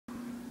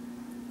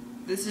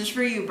This is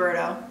for you,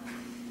 Berto.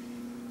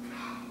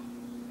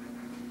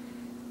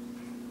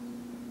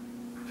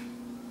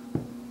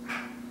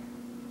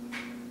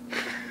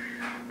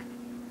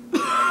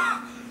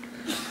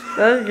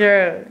 That's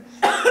gross.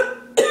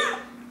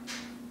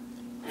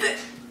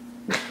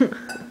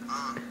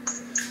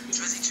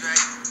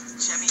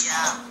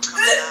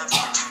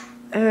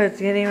 Oh, it's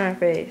getting in my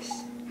face.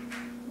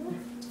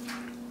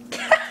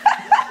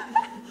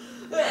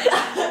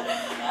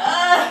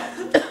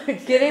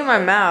 It's getting in my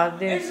mouth,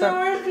 dude. It's the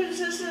worst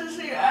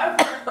consistency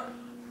ever.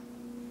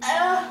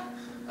 I'm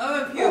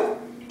gonna puke.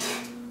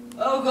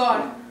 Oh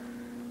god.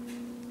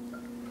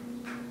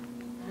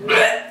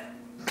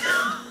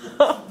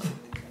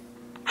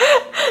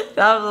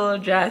 That was a little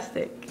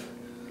drastic.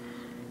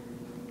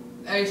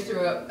 I just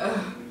threw up.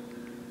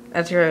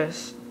 That's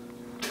gross.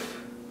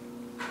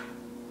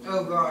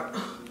 Oh god.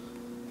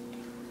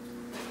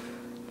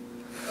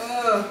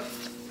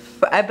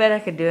 But I bet I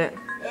could do it.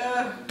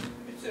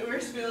 It's the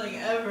worst feeling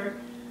ever.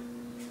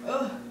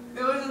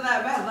 It wasn't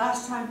that bad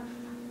last time.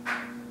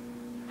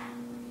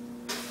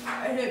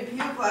 I didn't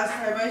puke last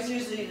time. I was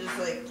usually just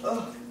like,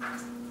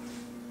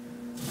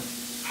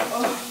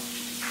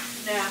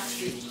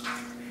 nasty.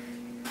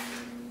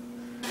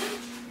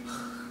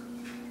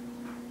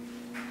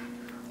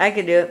 I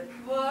could do it.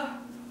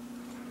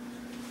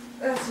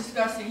 That's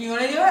disgusting. You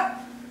want to do it?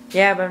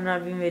 Yeah, but I'm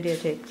not being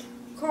videotaped.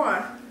 Come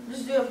on.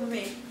 Just do it for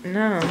me.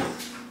 No.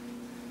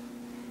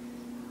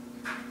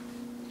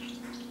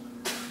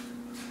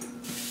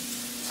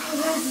 Oh,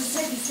 that is the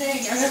sickest thing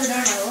I've ever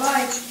done in my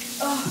life.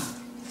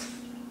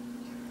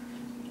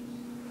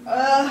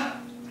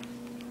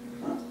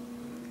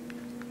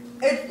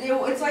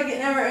 It's like it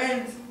never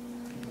ends.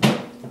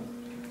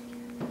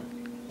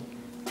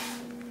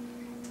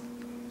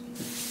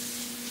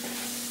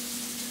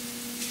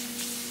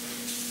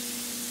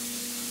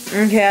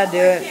 Okay, I'll do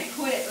I it. can't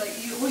quit. Like,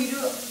 will you do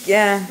it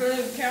Yeah. for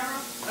the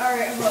camera?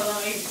 Alright, hold on.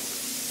 Let me.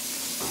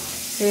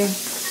 See?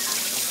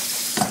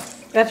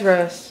 That's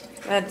gross.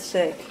 That's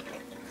sick.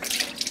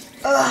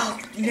 Oh,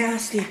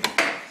 nasty.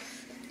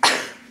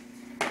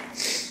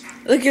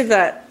 Look at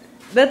that.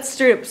 That's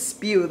straight up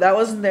spew. That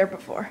wasn't there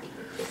before.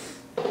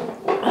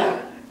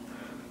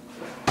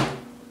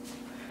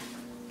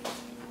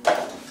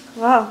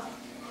 Wow.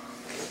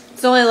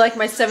 It's only like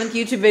my 7th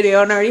YouTube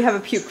video and I already have a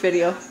puke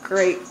video.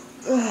 Great.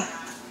 Ugh.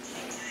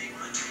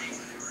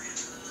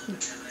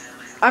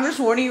 I'm just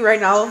warning you right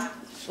now,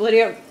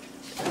 Lydia.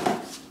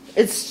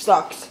 It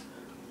sucks.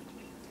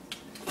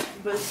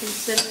 But it's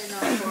considered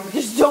not for me.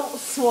 Just don't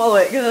swallow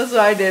it, because that's what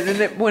I did, and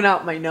it went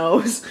out my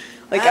nose.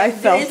 Like, I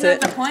felt isn't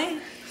it. that the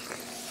point?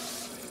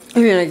 I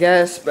mean, I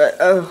guess, but,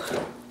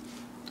 oh.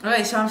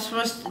 Okay, so I'm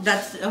supposed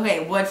to,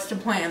 okay, what's the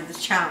point of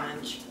this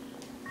challenge?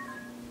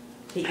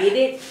 To eat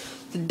it?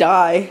 To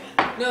die.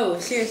 No,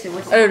 seriously,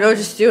 what's I don't know,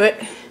 just do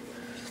it.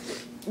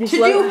 Just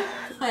to let- do?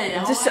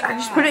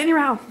 Just put it in your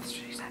mouth. That's what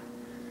she said.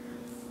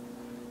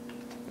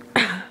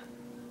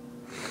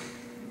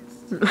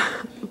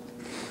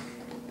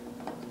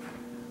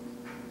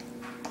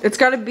 It's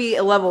gotta be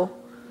a level.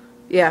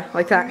 Yeah,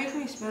 like that. Make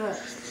me spit it.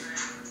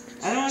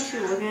 I don't want you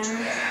to look at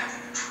me.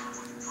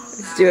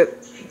 Let's do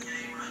it.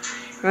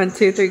 1,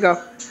 2, 3,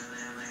 go.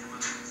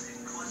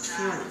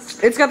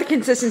 It's got the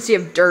consistency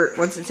of dirt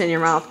once it's in your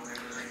mouth.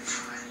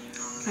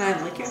 Can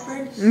I lick it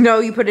first? No,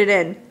 you put it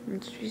in.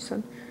 That's what she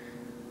said.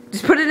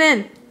 Just put it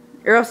in,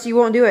 or else you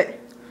won't do it.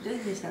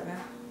 Doesn't taste that bad.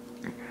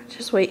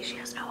 Just wait. She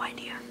has no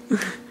idea.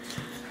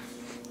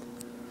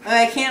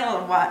 I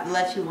can't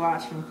let you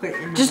watch me put it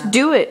in my Just mouth.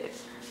 do it.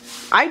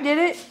 I did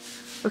it.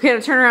 Okay, now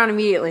turn around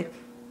immediately.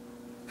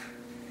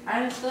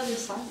 I'm still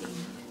deciding.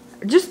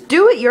 Just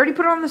do it. You already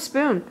put it on the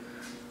spoon.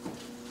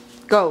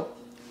 Go.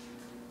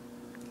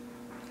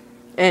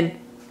 In.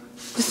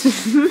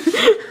 Just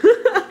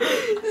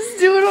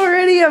do it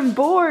already. I'm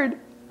bored.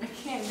 I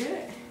can't do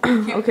it. I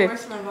can't Okay.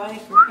 force my body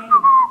for pain.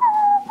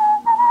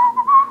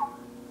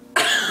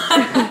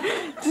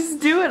 Just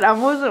do it. I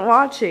wasn't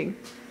watching.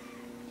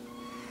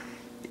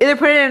 Either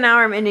put it in now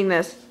or I'm ending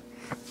this.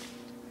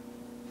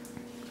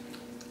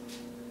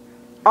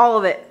 All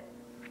of it.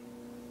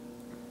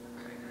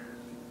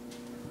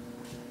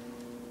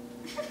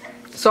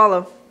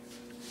 Swallow.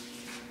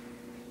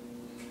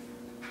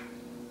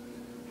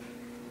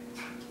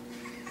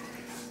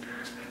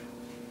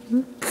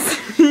 You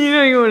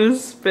know you want to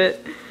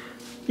spit.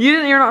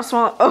 You're not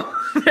swallowing.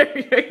 Oh, there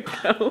you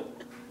go.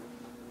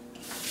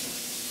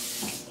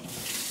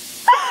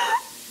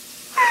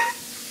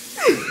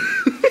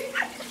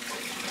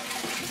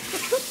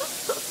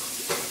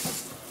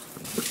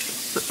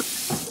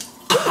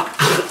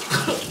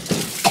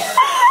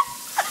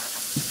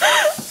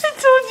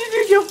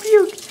 You'll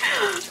puke.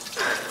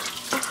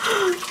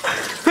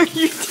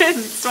 You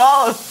didn't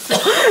swallow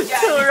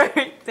till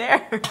right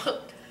there.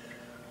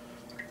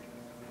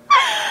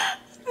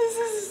 This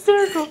is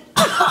hysterical.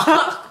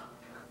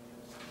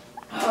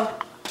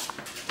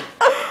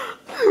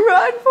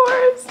 Run,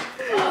 Forrest.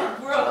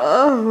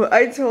 Oh,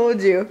 I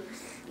told you.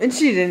 And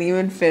she didn't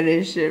even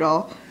finish it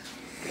all.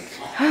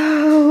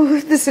 Oh,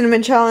 the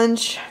cinnamon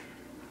challenge.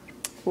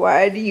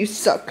 Why do you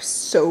suck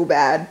so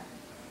bad?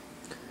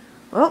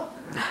 Well,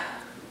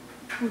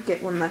 we'll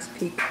get one last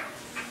peek.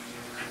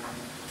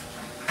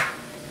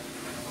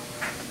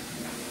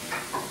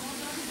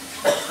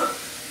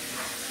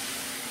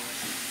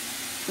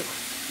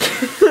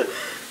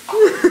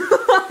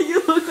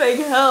 You look like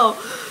hell.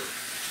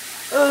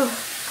 Ugh.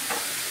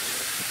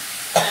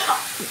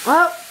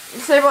 Well,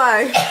 say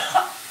bye.